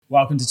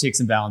Welcome to Checks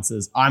and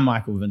Balances. I'm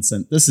Michael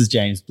Vincent. This is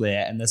James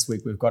Blair, and this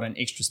week we've got an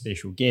extra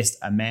special guest,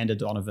 Amanda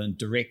Donovan,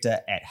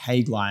 Director at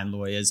Hague Lyon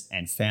Lawyers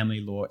and family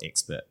law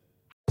expert.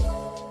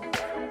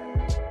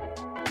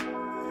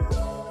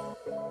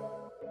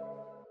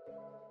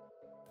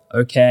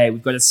 Okay,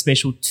 we've got a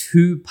special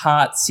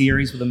two-part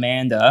series with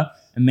Amanda.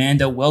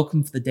 Amanda,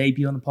 welcome for the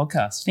debut on the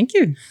podcast. Thank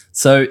you.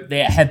 So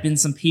there have been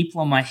some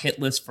people on my hit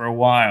list for a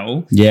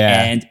while.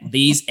 Yeah. And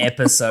these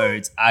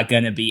episodes are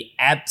going to be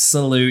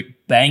absolute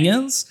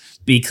bangers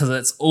because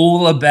it's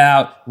all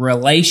about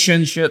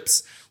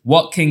relationships,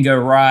 what can go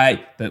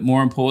right, but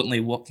more importantly,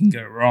 what can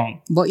go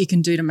wrong. What you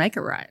can do to make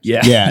it right.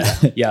 Yeah.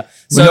 Yeah.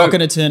 So, We're not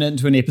going to turn it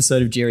into an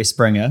episode of Jerry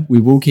Springer. We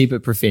will keep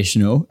it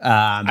professional.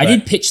 I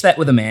did pitch that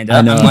with Amanda.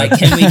 I know. I'm like,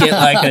 can we get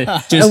like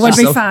a... Just It would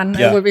be fun.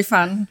 Yeah. It would be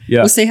fun. Yeah.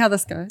 We'll see how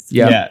this goes.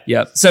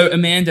 Yeah. So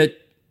Amanda,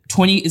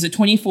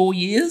 24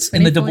 years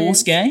in the 24 divorce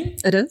years. game?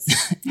 It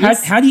is.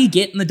 Yes. How do you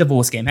get in the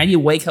divorce game? How do you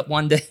wake up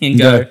one day and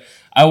go,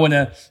 I want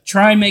to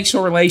try and make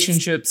sure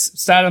relationships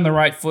start on the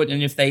right foot,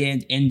 and if they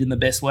end in the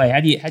best way? How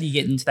do you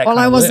get into that? Well,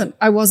 kind of work?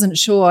 I wasn't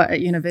sure at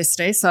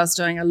university, so I was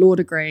doing a law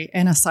degree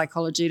and a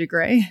psychology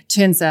degree.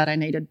 Turns out I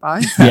needed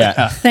both.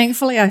 Yeah.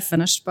 Thankfully, I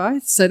finished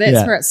both, so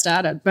that's where it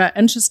started. But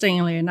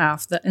interestingly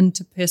enough, the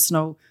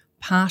interpersonal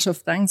part of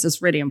things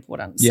is really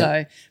important. Yeah.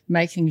 So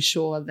making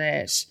sure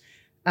that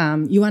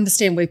you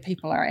understand where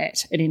people are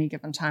at any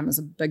given time is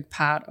a big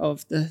part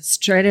of the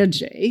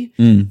strategy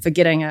for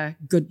getting a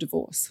good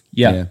divorce.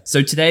 Yeah.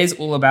 So today is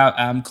all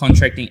about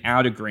contracting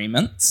out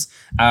agreements.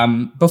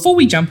 Before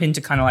we jump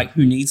into kind of like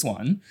who needs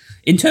one,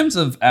 in terms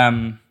of,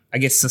 I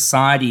guess,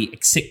 society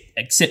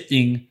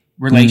accepting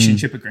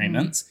relationship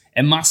agreements,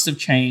 it must have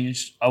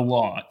changed a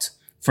lot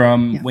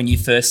from when you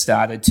first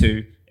started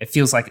to it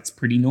feels like it's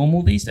pretty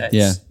normal these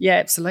days. Yeah,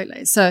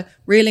 absolutely. So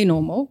really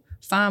normal,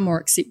 far more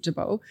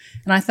acceptable.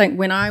 And I think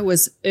when I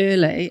was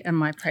early in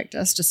my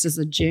practice, just as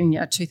a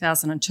junior,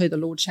 2002, the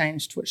law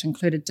changed, which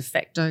included de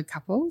facto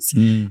couples.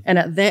 And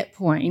at that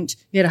point,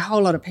 you had a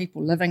whole lot of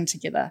people living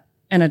together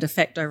in a de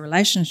facto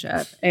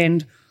relationship.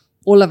 And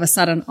all of a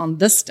sudden on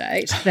this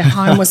date, their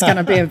home was going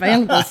to be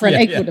available for an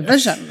equal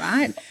division,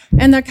 right?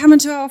 And they'd come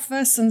into our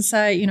office and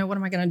say, what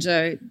am I going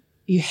to do?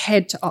 You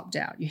had to opt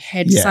out. You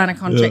had to sign a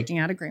contracting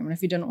out agreement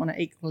if you didn't want to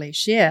equally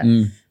share.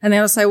 And they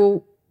would say,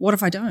 well, what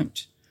if I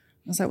don't?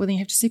 I was like, well, then you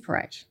have to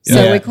separate.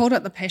 So we called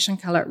it the passion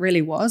colour. It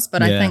really was.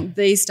 But I think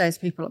these days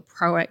people are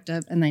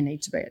proactive and they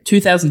need to be.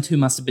 2002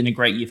 must have been a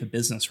great year for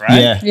business,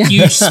 right? Yeah.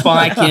 Huge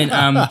spike in,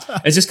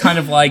 it's just kind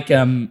of like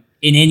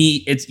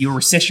you're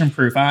recession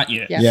proof, aren't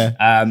you?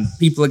 Yeah.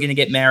 People are going to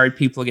get married.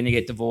 People are going to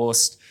get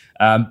divorced.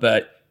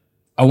 But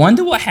I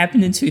wonder what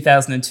happened in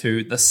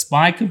 2002, the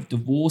spike of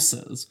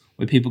divorces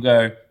where people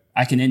go,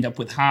 I can end up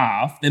with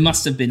half. There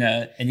must have been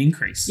an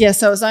increase. Yeah,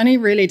 so it was only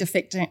really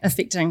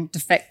affecting de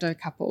facto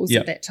couples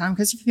at that time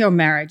because if you're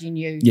married, you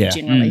knew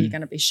generally you're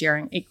going to be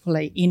sharing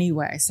equally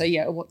anyway. So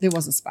there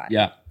was a spike.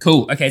 Yeah,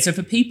 cool. Okay, so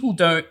for people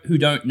who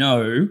don't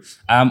know,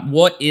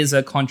 what is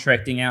a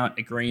contracting out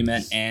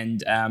agreement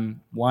and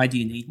why do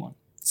you need one?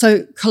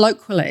 So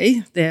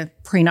colloquially, they're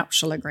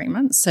prenuptial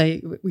agreements. So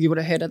you would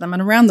have heard of them.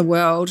 And around the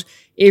world,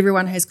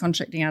 everyone has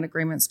contracting out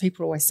agreements.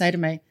 People always say to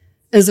me,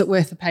 is it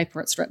worth the paper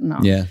it's written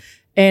on? Yeah.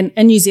 And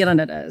in New Zealand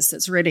it is.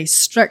 It's really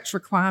strict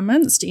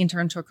requirements to enter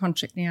into a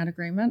contracting out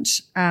agreement.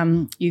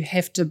 You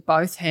have to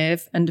both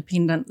have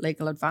independent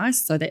legal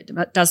advice. So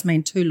that does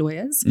mean two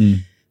lawyers.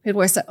 People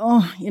always say,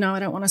 I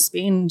don't want to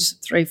spend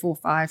 3,000,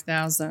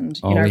 4,000,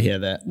 5,000, we hear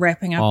that.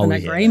 wrapping up an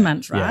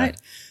agreement, right?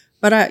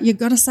 But you've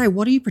got to say,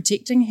 what are you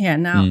protecting here?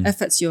 Now,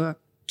 if it's your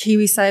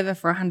KiwiSaver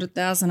for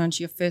 100,000 into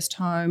your first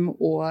home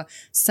or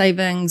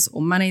savings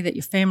or money that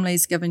your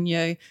family's given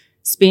you,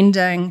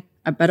 spending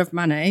a bit of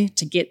money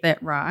to get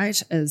that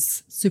right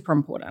is super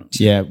important.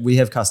 Yeah, we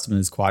have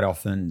customers quite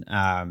often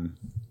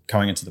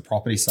going into the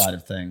property side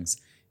of things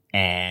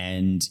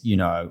and,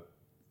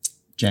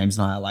 James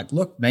and I are like,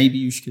 look, maybe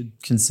you should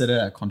consider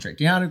a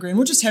contracting out agreement.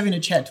 We're just having a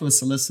chat to a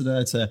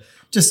solicitor to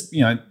just,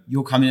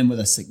 you're coming in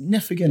with a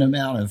significant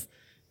amount of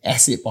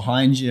asset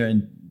behind you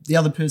and the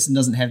other person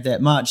doesn't have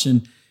that much.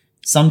 And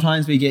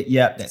sometimes we get,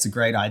 that's a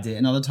great idea.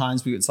 And other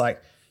times it's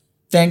like,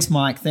 thanks,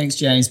 Mike. Thanks,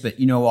 James. But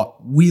you know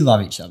what? We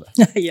love each other.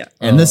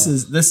 And this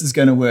is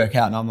going to work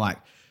out. And I'm like,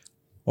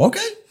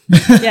 okay.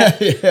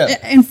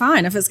 And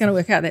fine. If it's going to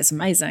work out, that's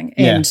amazing.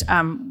 And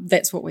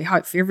that's what we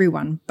hope for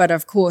everyone. But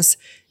of course,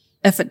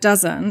 if it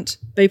doesn't,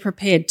 be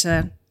prepared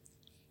to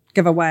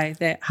give away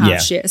that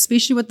half share,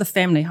 especially with the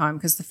family home,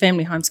 because the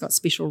family home's got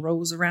special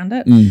rules around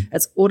it.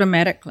 It's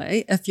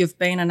automatically, if you've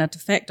been in a de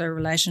facto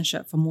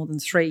relationship for more than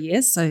 3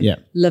 years, so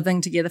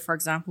living together, for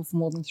example, for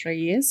more than 3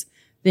 years,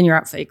 then you're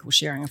up for equal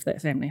sharing of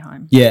that family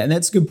home. Yeah, and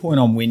that's a good point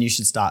on when you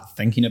should start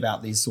thinking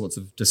about these sorts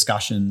of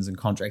discussions and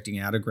contracting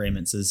out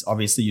agreements is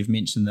obviously you've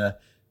mentioned the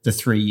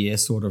 3-year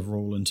sort of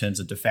rule in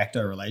terms of de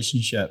facto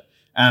relationship.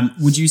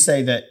 Would you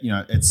say that,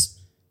 it's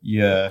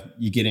you're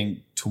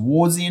getting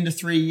towards the end of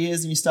 3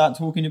 years and you start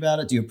talking about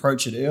it? Do you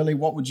approach it early?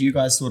 What would you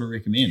guys sort of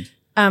recommend?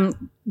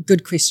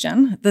 Good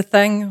question. The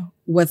thing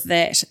with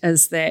that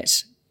is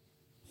that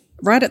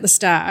right at the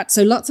start.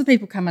 So lots of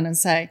people come in and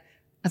say,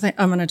 I think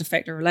I'm in a de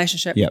facto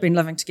relationship. We've been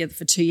living together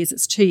for 2 years.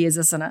 It's 2 years,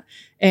 isn't it?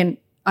 And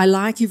I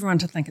like everyone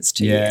to think it's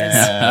 2 years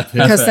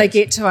because they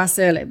get to us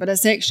early, but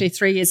it's actually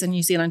 3 years in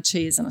New Zealand, 2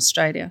 years in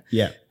Australia.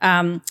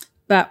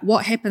 But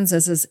what happens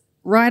is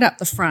right up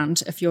the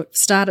front, if you've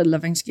started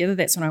living together,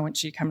 that's when I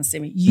want you to come and see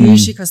me.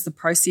 Usually because the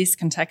process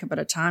can take a bit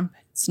of time.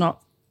 It's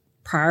not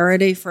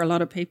priority for a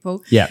lot of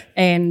people.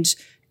 And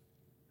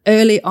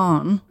early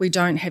on, we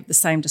don't have the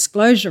same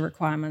disclosure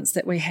requirements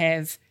that we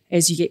have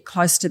as you get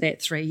close to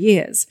that 3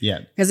 years.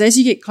 Because as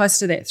you get close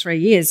to that 3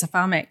 years, if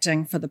I'm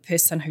acting for the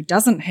person who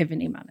doesn't have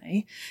any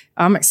money,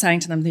 I'm saying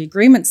to them, the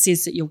agreement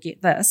says that you'll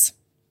get this,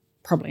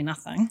 probably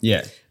nothing.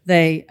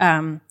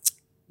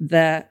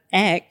 The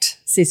act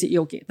says that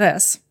you'll get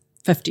this,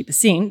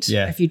 50%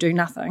 if you do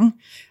nothing.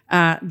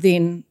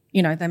 Then,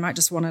 you know, they might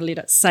just want to let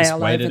it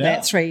sail over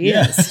that 3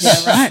 years.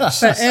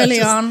 But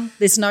early on,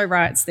 there's no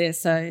rights there.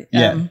 So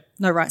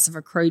no rights have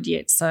accrued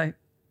yet. So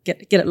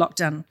get it locked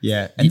in.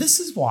 And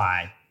this is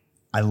why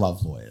I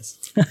love lawyers,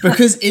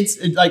 because it's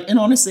like, and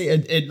honestly,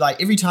 it like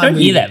every time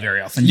we hear that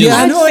very often.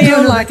 I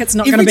feel like it's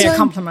not going to be a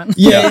compliment.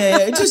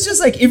 It's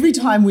just like every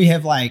time we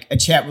have like a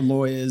chat with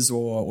lawyers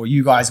or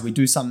you guys, we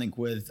do something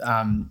with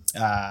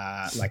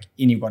like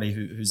anybody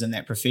who's in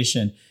that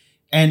profession,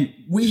 and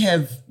we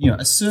have, you know,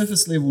 a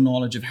surface level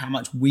knowledge of how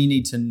much we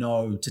need to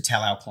know to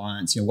tell our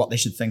clients, you know, what they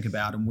should think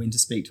about and when to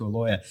speak to a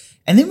lawyer.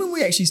 And then when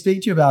we actually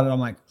speak to you about it, I'm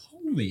like,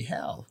 holy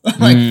hell,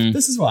 like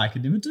this is why I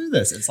could never do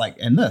this. It's like,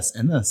 and this,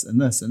 and this, and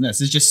this, and this.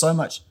 There's just so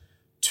much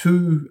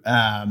to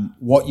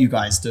what you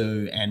guys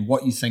do and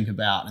what you think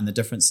about and the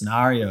different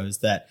scenarios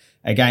that,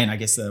 again, I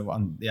guess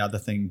the other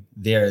thing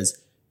there is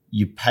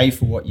you pay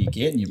for what you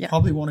get, and you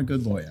probably want a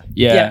good lawyer.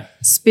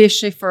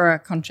 Especially for a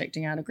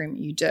contracting out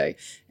agreement, you do.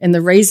 And the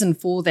reason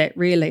for that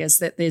really is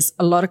that there's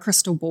a lot of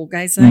crystal ball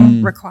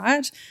gazing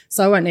required.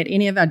 So I won't need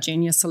any of our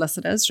junior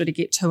solicitors to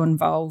get too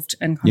involved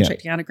in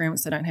contracting out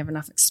agreements. They don't have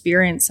enough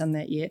experience in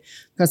that yet.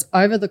 Because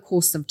over the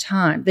course of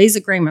time, these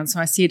agreements,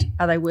 I said,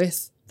 are they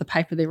worth the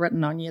paper they're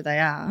written on? Yeah, they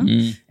are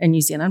in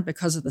New Zealand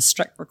because of the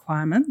strict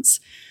requirements.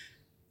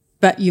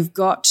 But you've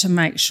got to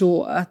make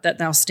sure that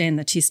they'll stand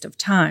the test of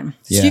time.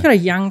 So you've got a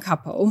young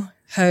couple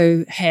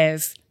who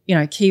have, you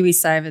know,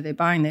 KiwiSaver, they're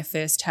buying their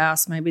first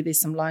house, maybe there's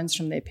some loans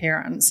from their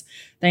parents.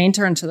 They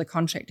enter into the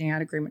contracting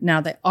out agreement. Now,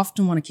 they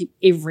often want to keep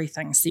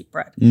everything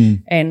separate.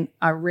 And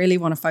I really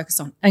want to focus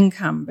on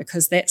income,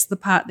 because that's the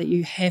part that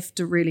you have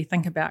to really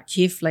think about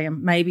carefully,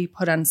 and maybe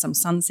put in some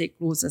sunset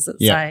clauses that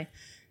say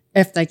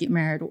if they get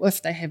married or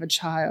if they have a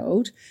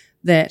child,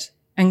 that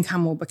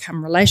income will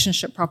become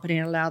relationship property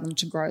and allow them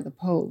to grow the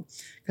pool,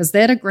 because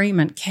that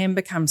agreement can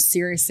become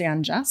seriously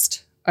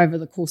unjust over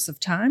the course of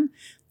time.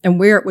 And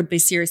where it would be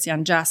seriously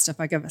unjust,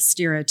 if I give a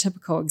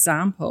stereotypical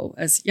example,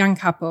 is young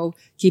couple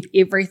keep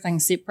everything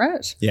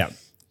separate.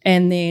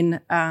 And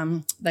then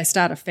they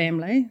start a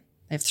family,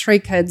 they have 3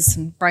 kids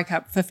and break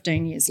up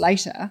 15 years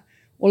later.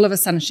 All of a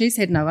sudden, she's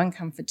had no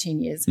income for 10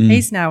 years.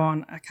 He's now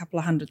on a couple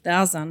of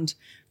 $100,000,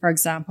 for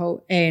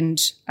example, and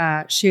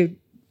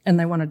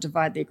they want to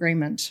divide the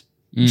agreement.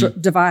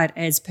 Divide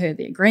as per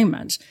the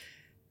agreement.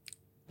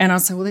 And I'll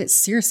say, well, that's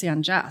seriously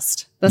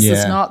unjust. This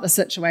is not the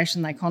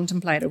situation they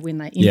contemplated when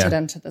they entered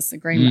into this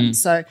agreement.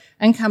 So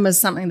income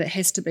is something that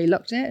has to be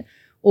looked at.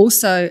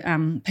 Also,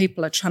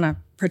 people are trying to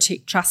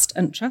protect trust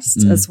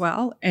interests as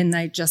well, and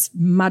they just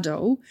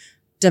muddle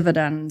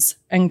dividends,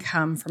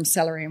 income from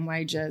salary and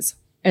wages,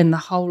 and the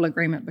whole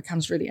agreement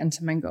becomes really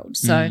intermingled.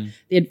 So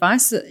the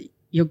advice that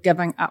you're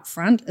giving up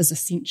front is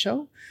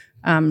essential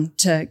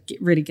to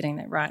really getting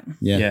that right.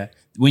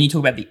 When you talk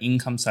about the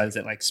income side, is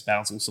that like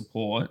spousal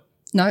support?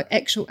 No,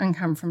 actual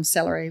income from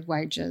salary,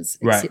 wages,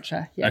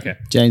 etc. Okay.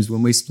 James,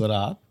 when we split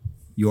up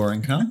your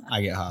income,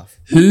 I get half.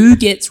 Who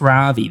gets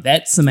Ravi?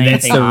 That's the main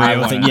thing. The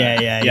real thing.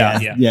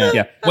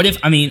 Yeah. What if,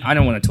 I mean, I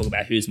don't want to talk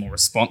about who's more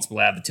responsible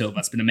out of the two of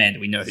us, but Amanda,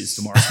 we know who's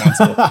the more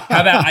responsible.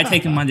 How about I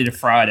take him Monday to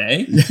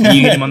Friday, and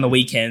you get him on the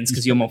weekends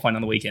because you're more fun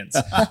on the weekends?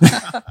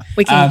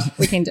 We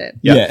can do it.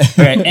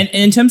 Okay. And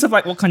in terms of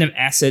like what kind of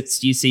assets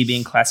do you see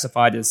being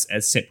classified as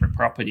separate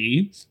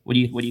property? What are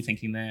you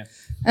thinking there?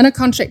 In a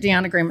contracting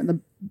out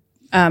agreement,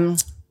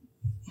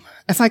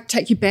 if I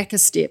take you back a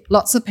step,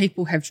 lots of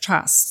people have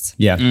trusts.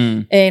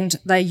 And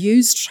they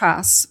use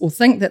trusts or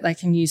think that they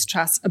can use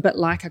trusts a bit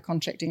like a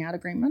contracting out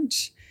agreement.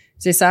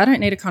 So they say, I don't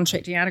need a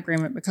contracting out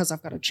agreement because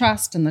I've got a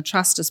trust and the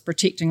trust is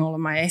protecting all of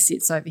my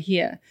assets over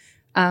here.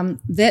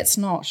 That's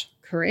not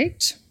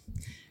correct.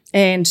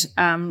 And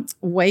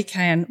we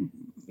can,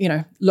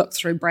 look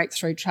through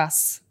breakthrough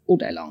trusts all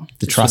day long.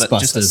 The trust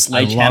busters.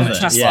 I love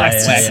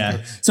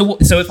it.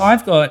 So if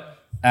I've got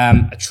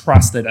a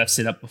trust that I've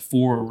set up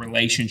before a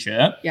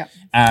relationship. You're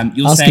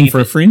asking saying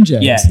for a friend,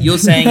 James. Yeah, you're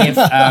saying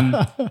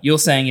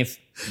if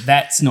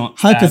that's not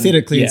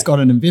hypothetically, it's got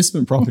an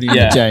investment property in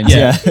it, James.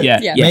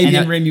 Maybe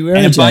in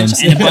Remuera,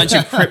 James, and a bunch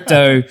of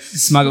crypto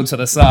smuggled to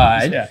the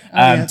side.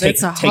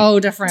 That's a whole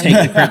different.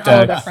 Take the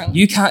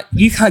crypto.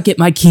 You can't get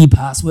my key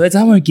passwords.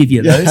 I won't give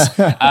you those.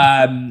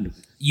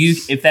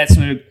 If that's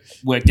not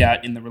worked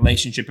out in the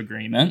relationship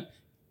agreement,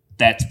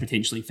 that's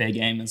potentially fair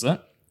game, is it?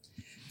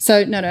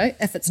 So no.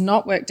 If it's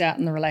not worked out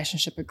in the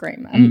relationship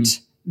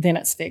agreement, then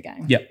it's fair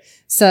game. Yep.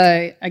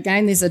 So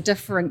again, there's a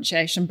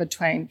differentiation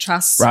between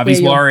trusts.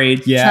 Ravi's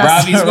worried. Yeah.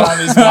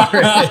 Ravi's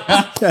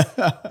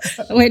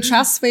worried. Where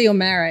trusts where you're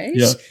married,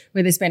 Yeah.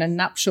 where there's been a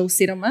nuptial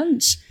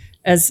settlement,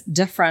 is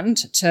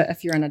different to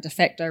if you're in a de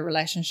facto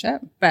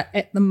relationship. But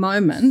at the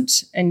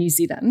moment in New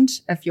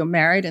Zealand, if you're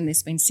married and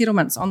there's been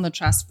settlements on the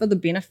trust for the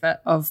benefit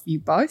of you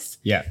both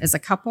as a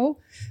couple,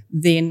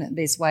 then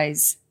there's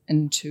ways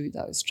into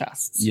those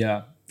trusts.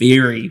 Yeah.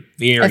 Very,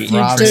 very If you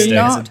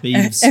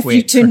interesting. if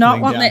you do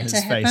not want that to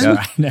happen,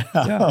 right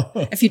now.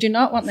 if you do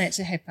not want that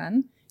to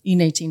happen, you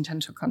need to enter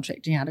into a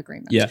contracting out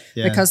agreement. Yeah.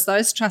 Because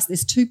those trusts,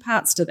 there's two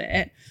parts to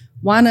that.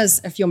 One is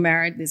if you're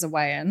married, there's a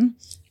way in.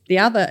 The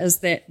other is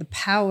that the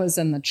powers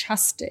in the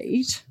trust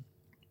deed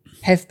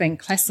have been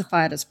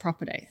classified as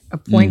property,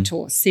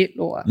 appointor,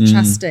 settlor,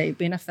 trustee,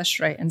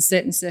 beneficiary in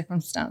certain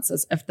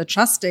circumstances. If the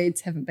trust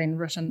deeds haven't been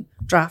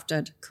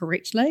drafted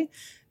correctly,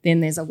 then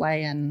there's a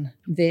way in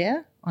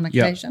there on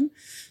occasion.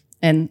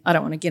 And I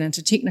don't want to get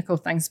into technical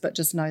things, but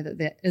just know that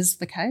that is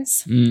the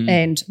case.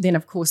 And then,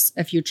 of course,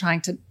 if you're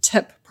trying to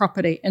tip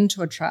property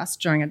into a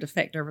trust during a de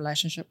facto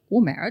relationship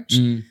or marriage,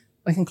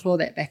 we can claw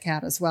that back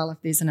out as well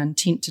if there's an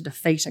intent to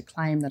defeat a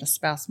claim that a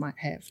spouse might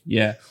have.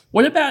 Yeah.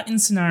 What about in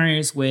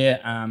scenarios where,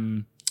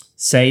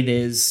 say,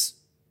 there's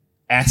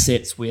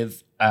assets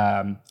with,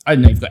 I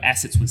don't know, you've got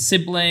assets with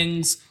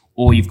siblings,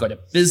 or you've got a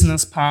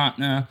business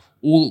partner,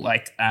 or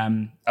like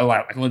a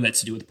lot of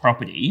that's to do with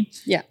property.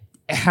 Yeah.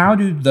 How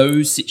do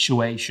those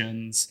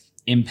situations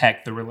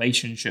impact the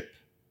relationship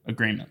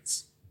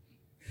agreements?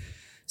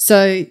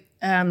 So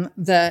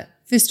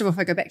first of all, if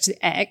I go back to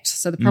the Act,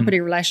 so the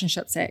Property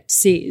Relationships Act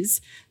says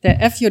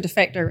that if your de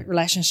facto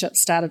relationship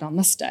started on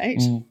this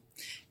date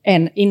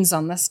and ends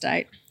on this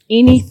date,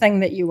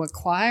 anything that you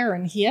acquire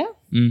in here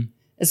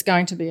is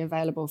going to be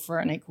available for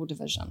an equal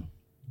division.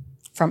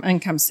 From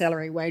income,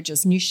 salary,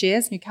 wages, new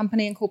shares, new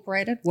company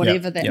incorporated,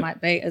 whatever that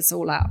might be, it's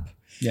all up.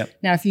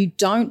 Now, if you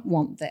don't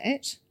want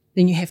that,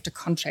 then you have to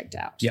contract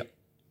out.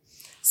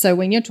 So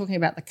when you're talking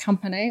about the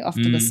company off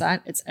to the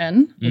side, it's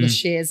in, or the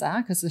shares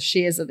are, because the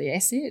shares are the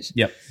asset.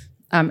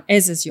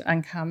 As is your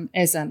income,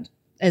 as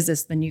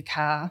is the new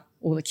car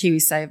or the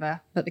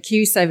KiwiSaver, but the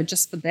KiwiSaver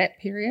just for that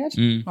period,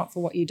 not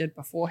for what you did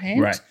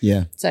beforehand. Right.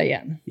 Yeah. So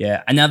yeah.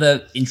 Yeah.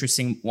 Another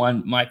interesting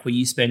one, Mike, where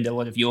you spend a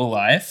lot of your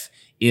life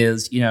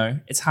is,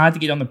 it's hard to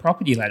get on the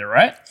property ladder,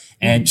 right?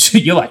 And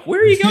you're like,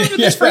 where are you going with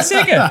this for a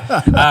second?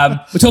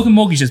 We're talking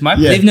mortgages, Mike.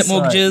 Leaving it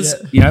mortgages,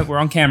 we're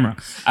on camera.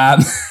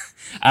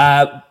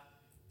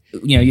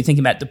 You're thinking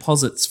about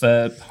deposits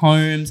for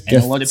homes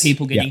and a lot of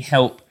people getting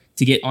help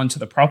to get onto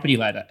the property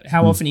ladder.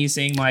 How often are you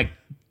seeing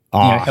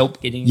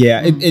help getting?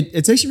 Yeah,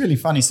 it's actually really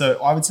funny.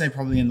 So I would say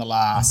probably in the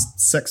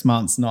last 6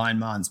 months, 9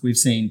 months, we've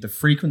seen the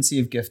frequency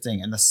of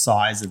gifting and the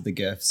size of the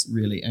gifts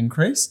really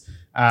increase.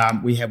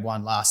 We had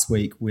one last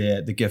week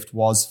where the gift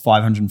was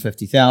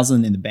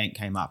 $550,000 and the bank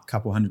came up a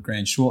couple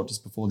 $100,000 short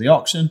just before the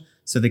auction.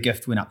 So the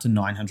gift went up to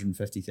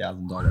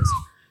 $950,000.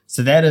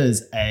 So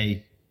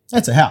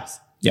that's a house.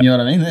 You know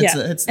what I mean?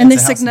 That's and a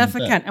they're house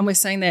significant, and we're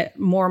seeing that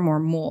more and more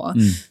and more.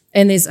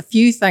 And there's a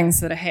few things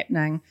that are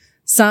happening.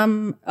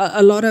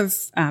 A lot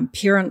of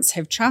parents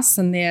have trusts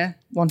and they're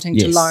wanting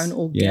to loan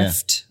or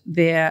gift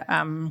their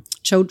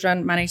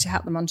children money to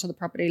help them onto the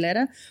property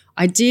ladder.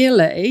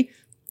 Ideally,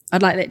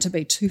 I'd like that to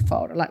be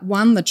twofold. Like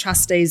one, the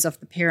trustees of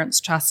the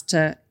parents' trust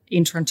to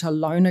enter into a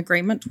loan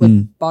agreement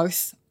with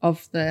both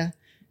of the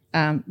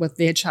with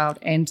their child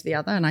and the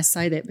other. And I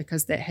say that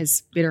because that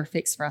has better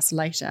effects for us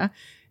later.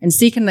 And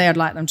secondly, I'd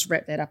like them to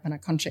wrap that up in a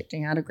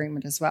contracting out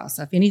agreement as well.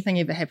 So if anything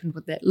ever happened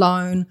with that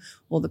loan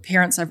or the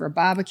parents over a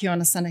barbecue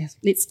on a Sunday,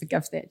 let's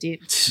forgive that debt.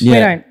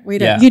 We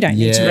don't. You don't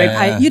need to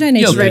repay. You don't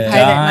need to repay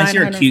that.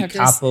 You're a cute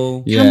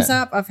couple. Comes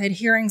up. I've had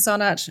hearings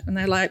on it, and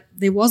they're like,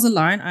 there was a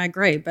loan. I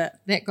agree,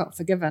 but that got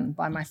forgiven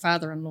by my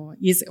father-in-law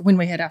when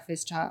we had our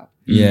first child.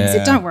 He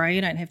said, don't worry,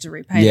 you don't have to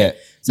repay that.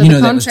 So the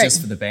that was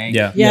just for the bank.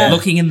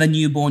 Looking in the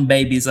newborn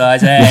baby's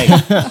eyes,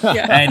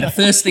 and the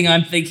first thing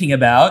I'm thinking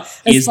about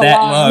is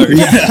that loan.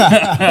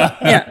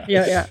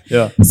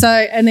 So,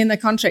 and then the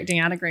contracting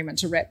out agreement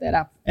to wrap that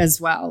up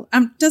as well.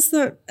 Is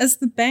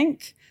the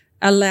bank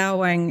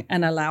allowing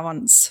an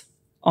allowance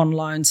on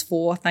loans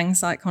for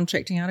things like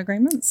contracting out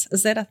agreements?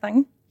 Is that a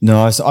thing?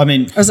 No, so I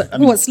mean,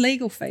 it's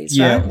legal fees,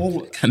 right?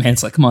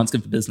 Come on, it's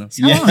good for business.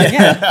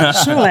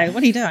 Surely.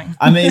 What are you doing?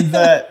 I mean,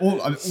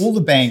 all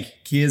the bank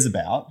cares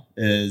about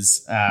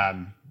is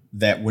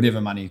that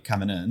whatever money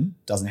coming in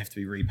doesn't have to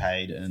be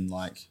repaid in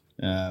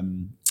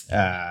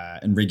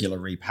in regular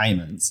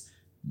repayments.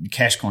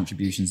 Cash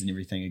contributions and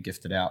everything are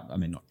gifted out. I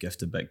mean, not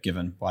gifted, but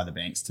given by the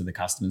banks to the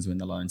customers when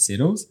the loan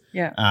settles.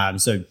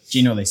 So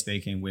generally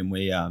speaking, when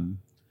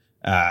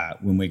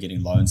we're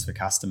getting loans for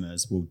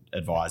customers, we'll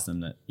advise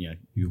them that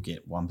you'll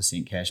get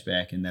 1% cash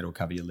back, and that'll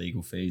cover your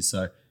legal fees.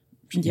 So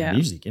you're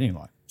usually getting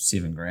like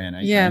 $7,000, $8,000.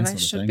 Yeah, they sort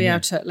of should thing. be able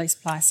to at least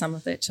apply some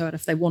of that to it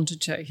if they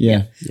wanted to.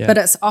 Yeah. But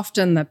it's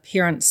often the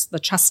parents, the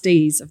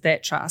trustees of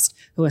that trust,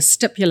 who are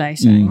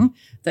stipulating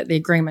that the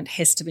agreement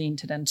has to be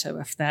entered into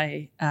if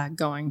they are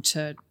going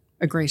to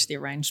agree to the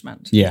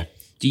arrangement. Yeah.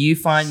 Do you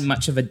find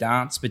much of a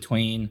dance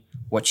between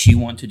what you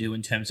want to do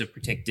in terms of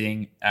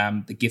protecting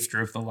the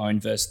gifter of the loan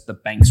versus the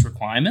bank's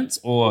requirements,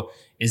 or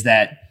is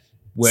that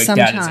worked out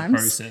as a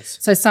process?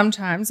 So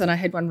sometimes, and I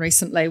had one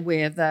recently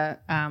where it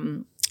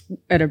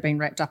had been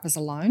wrapped up as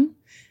a loan,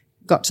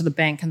 got to the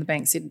bank, and the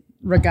bank said,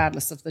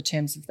 regardless of the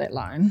terms of that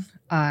loan,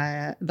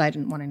 they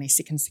didn't want any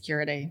second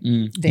security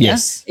there,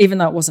 Yes. even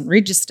though it wasn't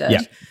registered.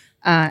 Yeah.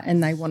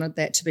 And they wanted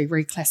that to be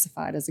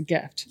reclassified as a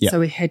gift. Yep. So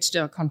we had to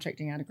do a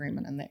contracting out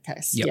agreement in that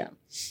case. Yep. Yeah.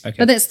 Okay.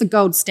 But that's the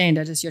gold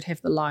standard, is you'd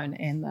have the loan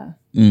and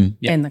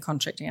the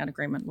contracting out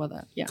agreement with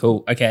it. Yeah.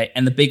 Cool. Okay.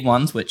 And the big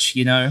ones, which,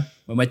 when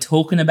we're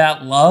talking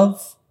about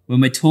love,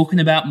 when we're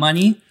talking about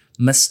money,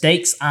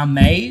 mistakes are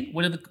made.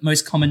 What are the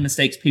most common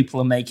mistakes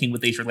people are making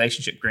with these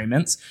relationship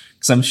agreements?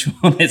 Because I'm sure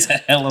there's a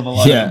hell of a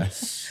lot. Yeah.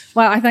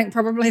 Well, I think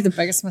probably the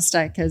biggest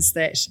mistake is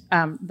that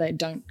they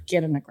don't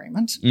get an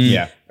agreement.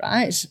 Yeah.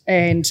 Right.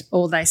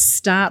 Or they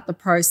start the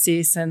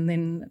process and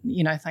then,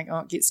 think,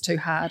 it gets too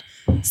hard.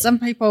 Some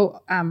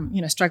people,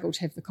 struggle to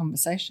have the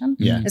conversation.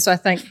 Yeah. And so I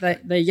think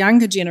that the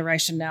younger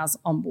generation now is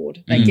on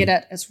board. They get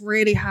it. It's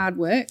really hard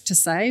work to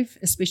save,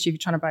 especially if you're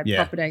trying to buy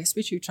property,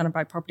 especially if you're trying to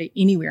buy property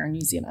anywhere in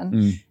New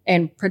Zealand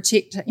and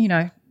protect,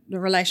 the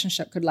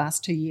relationship could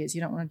last 2 years.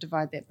 You don't want to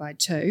divide that by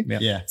 2.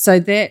 Yeah. So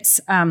that's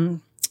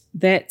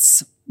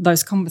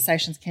those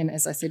conversations can,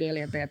 as I said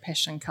earlier, be a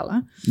passion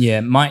killer. Yeah,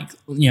 Mike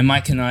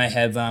and I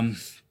have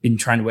been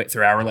trying to work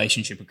through our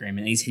relationship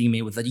agreement. He's hitting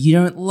me with that. You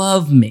don't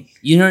love me.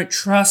 You don't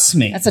trust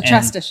me. It's a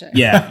trust issue.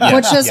 Yeah.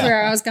 Which is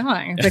where I was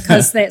going,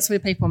 because that's where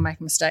people make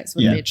mistakes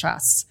with their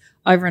trusts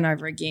over and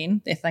over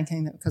again. They're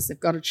thinking that because they've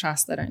got a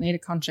trust, they don't need a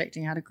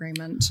contracting out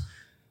agreement,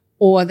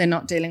 or they're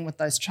not dealing with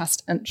those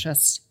trust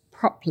interests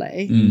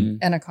properly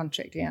in a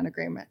contracting out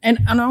agreement. And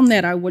on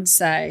that, I would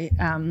say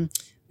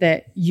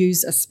that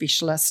use a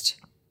specialist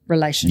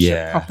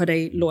relationship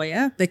property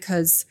lawyer,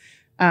 because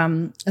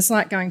it's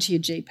like going to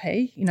your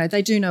GP.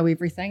 They do know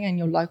everything, and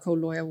your local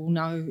lawyer will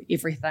know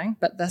everything.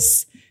 But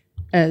this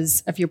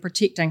is, if you're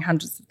protecting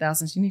hundreds of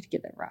thousands, you need to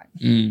get that right.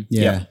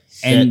 Yeah.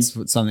 And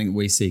that's something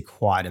we see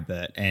quite a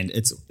bit. And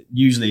it's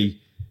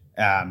usually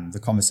the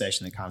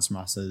conversation that comes from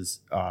us is,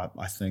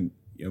 I think,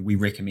 we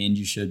recommend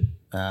you should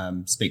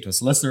speak to a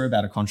solicitor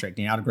about a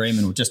contracting out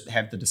agreement, or just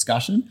have the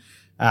discussion.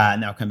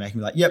 And they'll come back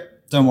and be like,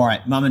 yep, don't worry.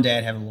 Mum and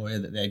dad have a lawyer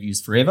that they've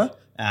used forever,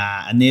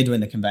 and they're doing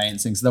the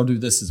conveyancing, so they'll do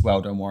this as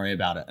well. Don't worry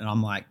about it. And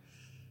I'm like,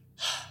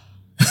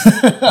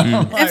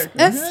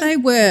 if they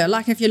were,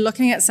 like, if you're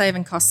looking at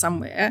saving costs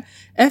somewhere,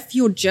 if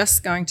you're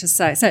just going to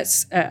say, so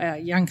it's a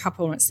young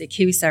couple and it's their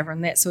KiwiSaver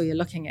and that's all you're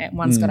looking at,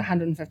 one's got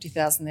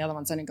 150,000, the other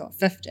one's only got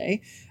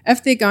 50.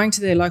 If they're going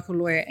to their local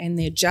lawyer and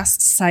they're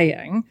just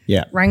saying,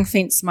 ring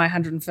fence my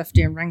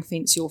 150 and ring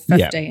fence your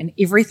 50 and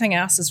everything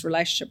else is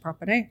relationship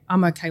property,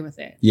 I'm okay with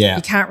that. Yeah.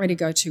 You can't really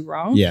go too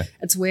wrong. Yeah.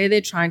 It's where they're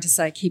trying to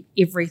say keep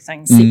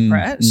everything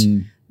separate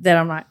that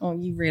I'm like,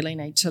 you really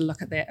need to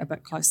look at that a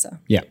bit closer.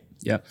 Yeah.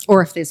 Yeah.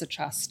 Or if there's a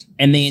trust.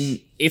 And then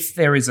if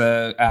there is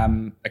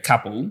a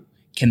couple,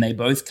 can they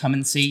both come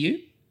and see you?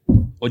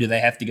 Or do they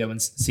have to go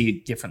and see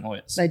different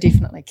lawyers? They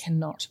definitely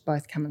cannot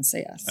both come and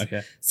see us.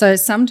 Okay. So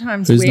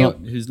sometimes who's not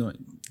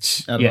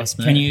out of us,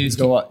 man? Can you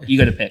got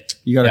to pick.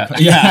 You got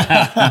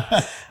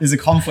to There's a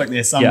conflict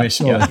there somewhere,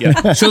 surely.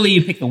 Yeah. Surely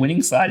you pick the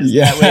winning side. Is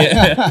Yeah.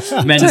 that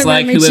where man is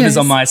like, whoever's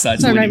on my side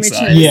is the winning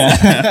side.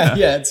 Yeah.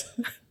 Yeah.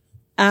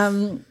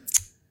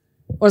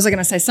 What was I going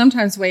to say?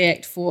 Sometimes we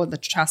act for the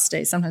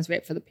trustee, sometimes we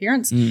act for the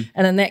parents. And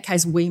in that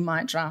case, we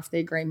might draft the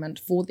agreement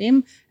for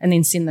them and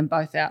then send them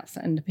both out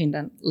for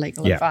independent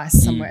legal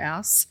advice somewhere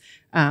else.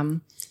 That's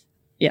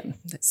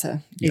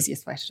the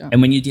easiest way to do it.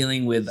 And when you're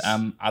dealing with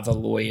other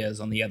lawyers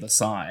on the other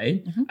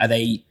side,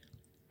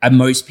 are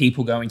most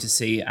people going to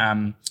see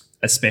a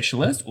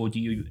specialist, or do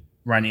you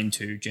run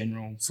into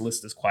general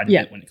solicitors quite a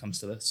bit when it comes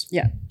to this?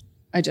 Yeah.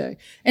 I do.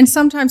 And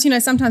sometimes,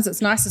 sometimes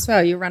it's nice as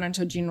well. You run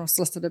into a general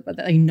solicitor, but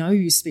they know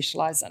you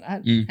specialise in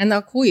it. And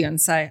they'll call you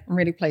and say, I'm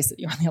really pleased that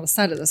you're on the other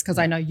side of this, because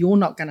I know you're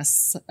not going to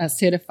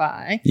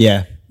certify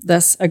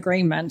this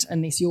agreement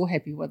unless you're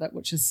happy with it,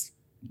 which is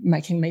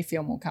making me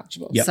feel more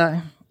comfortable. Yep.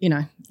 So,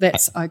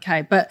 that's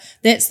okay. But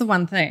that's the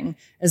one thing,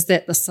 is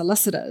that the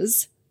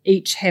solicitors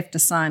each have to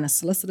sign a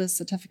solicitor's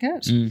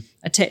certificate.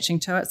 Attaching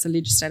to it's a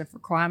legislative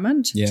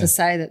requirement to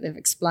say that they've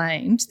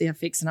explained the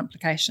effects and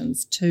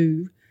implications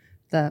to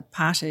the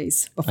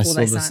parties before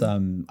they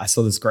sign. I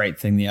saw this great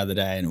thing the other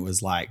day, and it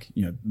was like,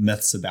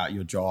 myths about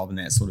your job and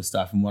that sort of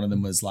stuff. And one of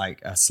them was like,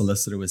 a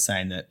solicitor was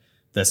saying that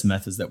this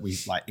myth is that we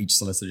like each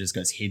solicitor just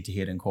goes head to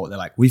head in court. They're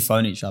like, we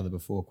phone each other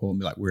before court and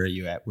be like, where are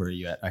you at? Where are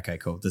you at? Okay,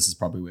 cool. This is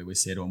probably where we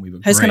settle and we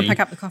agree. Who's going to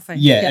pick up the coffee?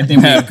 Yeah. And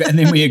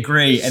then we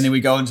agree and then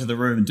we go into the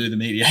room and do the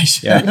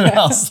mediation. Yeah.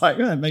 I was like,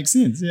 oh, it makes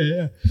sense.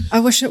 Yeah. I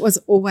wish it was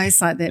always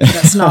like that, but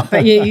it's not.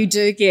 But yeah, you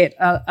do get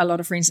a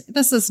lot of friends.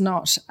 This is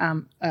not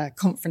a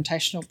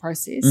confrontational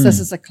process. This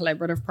is a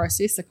collaborative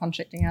process, a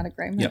contracting out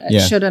agreement.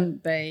 It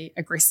shouldn't be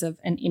aggressive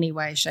in any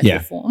way, shape or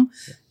form.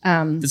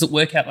 Does it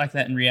work out like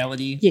that in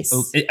reality? Yes.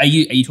 Or are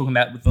you talking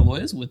about with the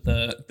lawyers, with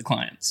the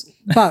clients?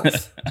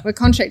 Both. With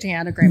contracting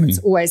out agreements,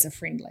 always are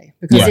friendly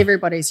because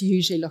everybody's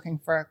usually looking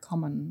for a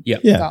common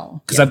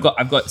goal. Because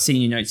I've got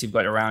senior notes you've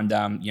got around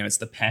it's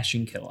the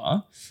passion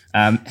killer.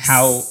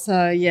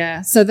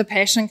 So the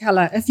passion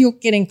killer, if you're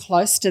getting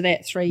close to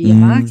that 3-year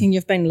mark and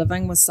you've been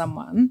living with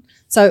someone,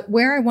 so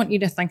where I want you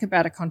to think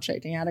about a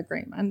contracting out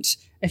agreement,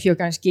 if you're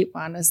going to get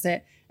one, is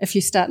that if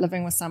you start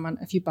living with someone,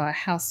 if you buy a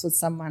house with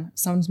someone,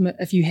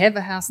 if you have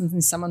a house and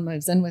then someone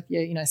moves in with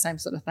you, same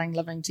sort of thing,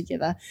 living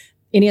together,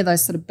 any of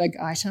those sort of big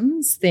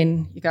items,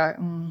 then you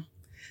go,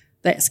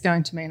 that's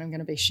going to mean I'm going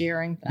to be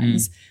sharing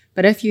things.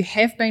 But if you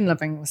have been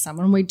living with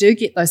someone, we do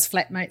get those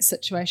flatmate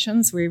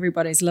situations where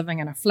everybody's living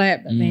in a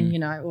flat, but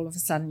then, all of a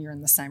sudden you're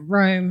in the same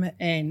room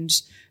and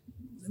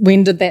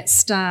when did that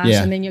start?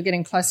 Yeah. And then you're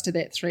getting close to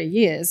that 3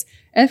 years.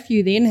 If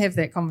you then have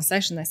that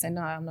conversation, they say,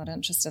 no, I'm not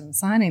interested in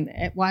signing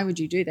that. Why would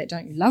you do that?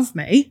 Don't you love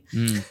me?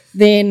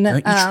 Then don't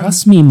you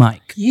trust me,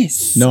 Mike?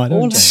 Yes. No, I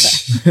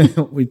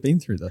don't. We've been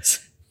through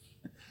this.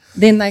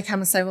 Then they come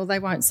and say, well, they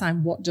won't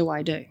sign. What do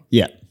I do?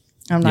 Yeah.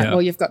 I'm like,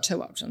 well, you've got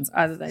two options.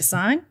 Either they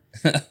sign,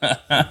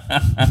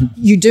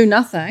 you do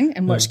nothing,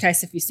 in which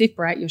case if you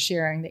separate, you're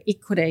sharing the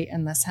equity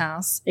in this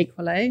house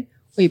equally,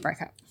 or you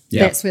break up.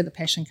 Yeah. That's where the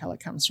passion killer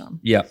comes from.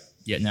 Yeah.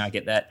 Yeah, no, I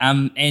get that.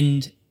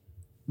 And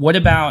what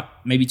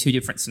about maybe two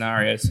different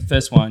scenarios?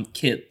 First one,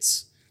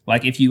 kids.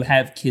 Like if you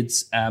have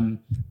kids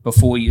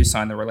before you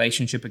sign the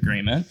relationship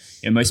agreement,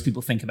 most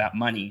people think about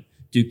money.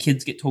 Do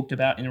kids get talked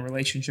about in a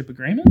relationship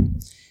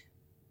agreement?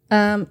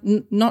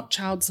 Not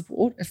child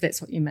support, if that's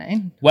what you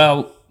mean.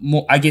 Well,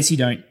 I guess you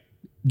don't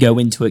go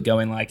into it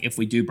going like, if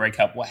we do break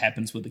up, what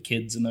happens with the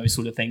kids and those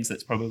sort of things?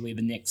 That's probably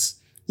the next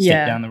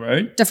step down the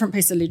road. Different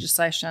piece of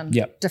legislation,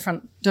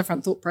 different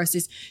thought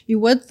process. You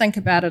would think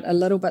about it a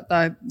little bit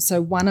though.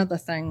 So one of the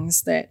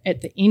things that at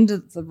the end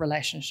of the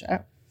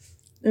relationship,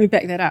 let me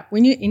back that up.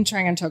 When you're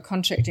entering into a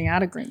contracting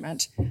out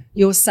agreement,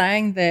 you're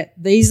saying that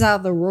these are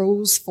the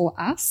rules for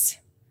us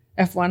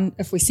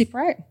if we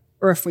separate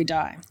or if we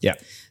die. Yeah.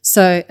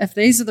 So if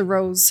these are the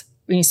rules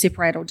when you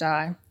separate or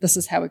die, this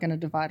is how we're going to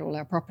divide all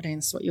our property, and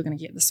this is what you're going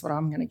to get, this is what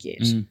I'm going to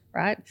get,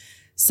 right?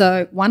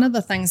 So one of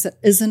the things that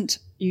isn't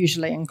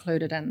usually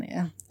included in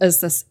there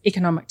is this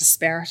economic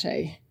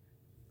disparity,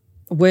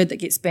 a word that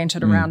gets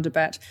bantered around a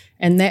bit,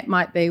 and that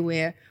might be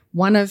where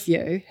one of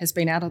you has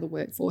been out of the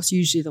workforce,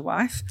 usually the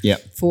wife,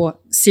 for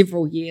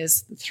several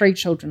years, 3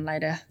 children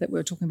later that we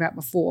were talking about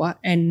before,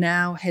 and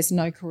now has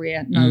no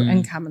career, no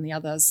income, and the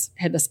others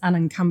had this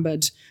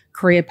unencumbered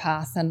career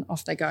path and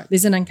off they go.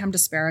 There's an income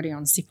disparity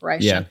on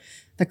separation. Yeah.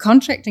 The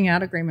contracting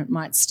out agreement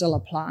might still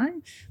apply,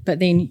 but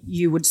then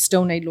you would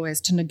still need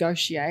lawyers to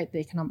negotiate the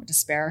economic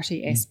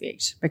disparity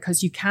aspect,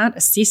 because you can't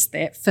assess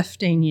that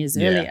 15 years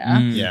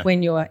earlier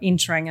when you're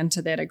entering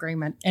into that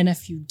agreement. And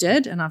if you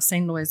did, and I've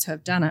seen lawyers who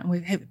have done it,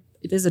 and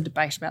there's a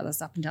debate about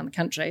this up and down the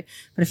country,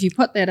 but if you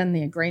put that in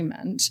the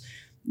agreement,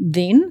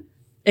 then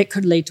it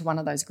could lead to one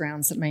of those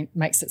grounds that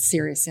makes it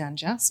seriously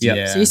unjust.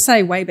 Yeah. So you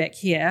say way back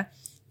here,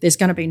 there's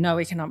going to be no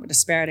economic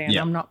disparity and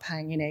I'm not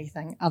paying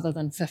anything other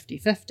than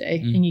 50-50.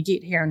 And you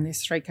get here and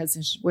there's 3 kids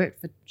and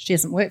she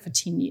hasn't worked for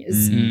 10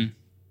 years.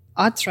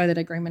 I'd throw that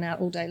agreement out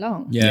all day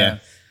long. Yeah.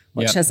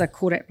 Which has a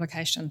court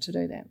application to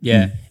do that.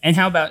 Yeah. And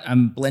how about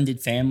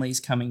blended families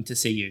coming to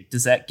see you?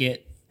 Does that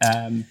get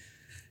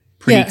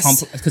pretty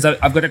complicated? Because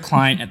I've got a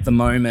client at the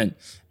moment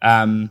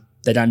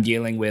that I'm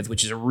dealing with,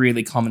 which is a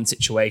really common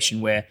situation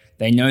where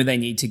they know they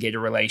need to get a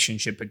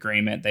relationship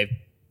agreement. They've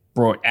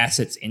brought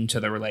assets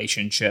into the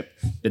relationship,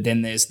 but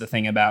then there's the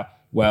thing about,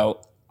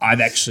 well, I've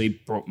actually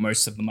brought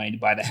most of the money to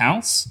buy the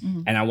house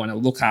and I want to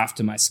look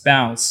after my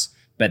spouse,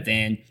 but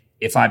then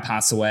if I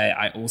pass away,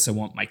 I also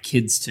want my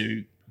kids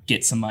to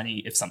get some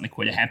money if something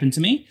were to happen to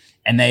me.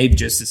 And they've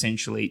just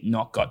essentially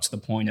not got to the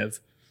point of,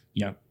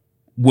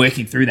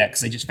 working through that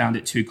because they just found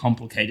it too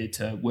complicated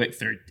to work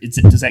through.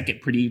 Does that get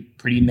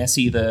pretty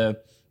messy, the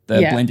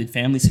blended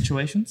family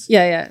situations?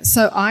 Yeah.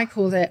 So I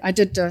call that, I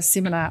did do a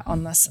seminar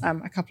on this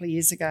a couple of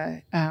years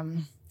ago.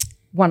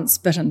 Once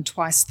bitten,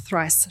 twice,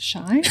 thrice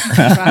shy.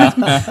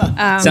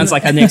 Right? Sounds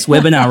like our next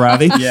webinar,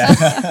 Ravi.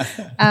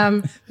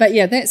 But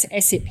yeah, that's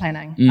asset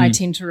planning. I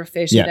tend to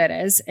refer to that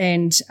as.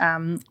 And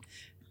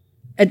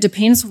it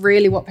depends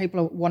really what people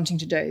are wanting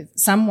to do.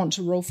 Some want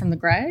to rule from the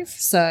grave.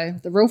 So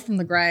the rule from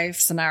the grave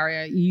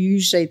scenario,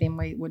 usually then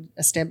we would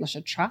establish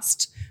a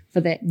trust for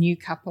that new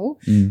couple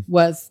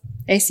with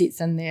assets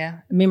in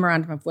there, a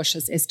memorandum of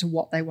wishes as to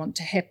what they want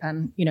to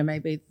happen.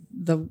 Maybe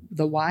the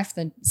wife,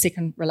 the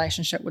second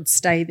relationship would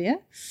stay there,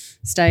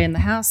 stay in the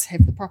house,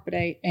 have the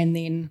property, and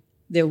then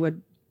there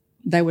would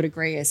they would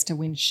agree as to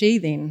when she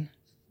then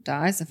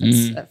dies, if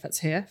it's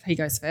her, if he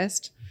goes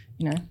first,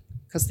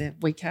 because they're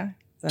weaker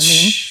than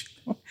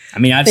men. I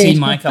mean, I've seen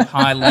Mike up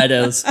high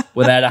ladders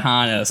without a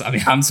harness. I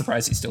mean, I'm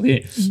surprised he's still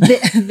here.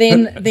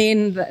 then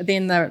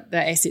the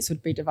assets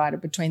would be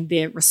divided between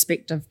their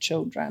respective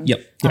children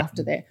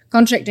after that.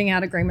 Contracting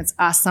out agreements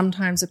are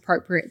sometimes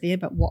appropriate there,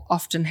 but what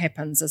often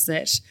happens is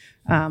that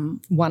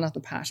one of the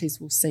parties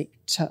will seek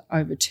to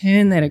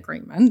overturn that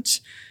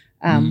agreement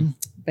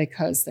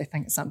because they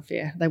think it's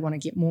unfair. They want to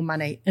get more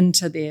money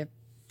into their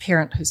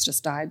parent who's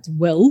just died's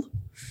will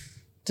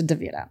to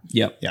divvy it up.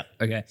 Yep.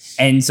 Okay.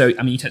 And so,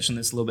 I mean, you touched on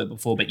this a little bit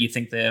before, but you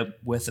think they're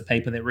worth the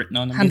paper they're written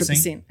on?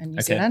 100% in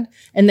New Zealand.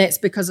 And that's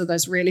because of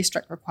those really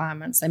strict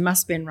requirements. They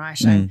must be in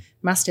writing,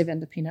 must have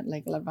independent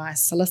legal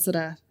advice.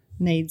 Solicitor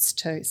needs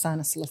to sign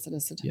a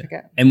solicitor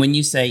certificate. Yeah. And when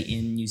you say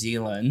in New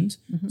Zealand,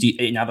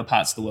 in other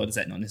parts of the world, is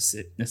that not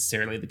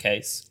necessarily the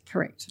case?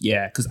 Correct.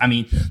 Yeah, because I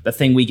mean, the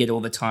thing we get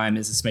all the time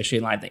is, especially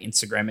like the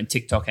Instagram and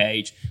TikTok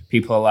age,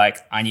 people are like,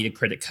 I need a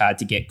credit card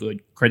to get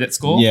good credit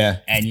score. Yeah.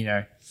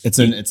 And, it's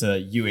a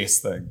US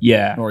thing,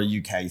 or a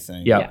UK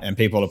thing, and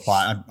people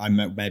apply.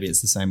 Maybe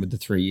it's the same with the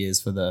 3 years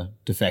for the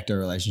de facto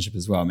relationship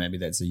as well. Maybe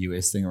that's a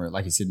US thing, or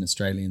like you said, an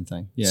Australian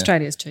thing. Yeah,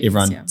 Australia's 2 years.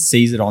 Everyone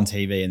sees it on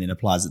TV and then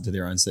applies it to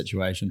their own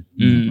situation.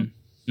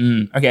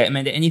 Okay,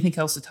 Amanda, anything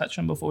else to touch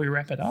on before we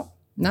wrap it up?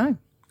 No.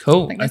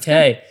 Cool.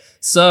 Okay,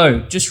 so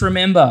just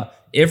remember,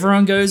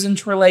 everyone goes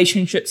into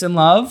relationships in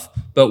love,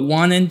 but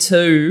 1 and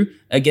 2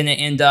 are going to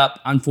end up,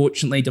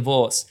 unfortunately,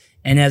 divorced.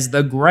 And as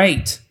the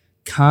great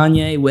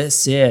Kanye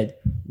West said,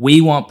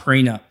 we want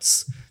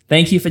prenups.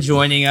 Thank you for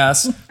joining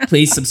us.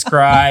 Please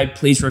subscribe,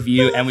 please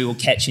review, and we will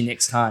catch you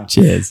next time.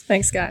 Cheers.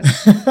 Thanks,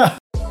 guys.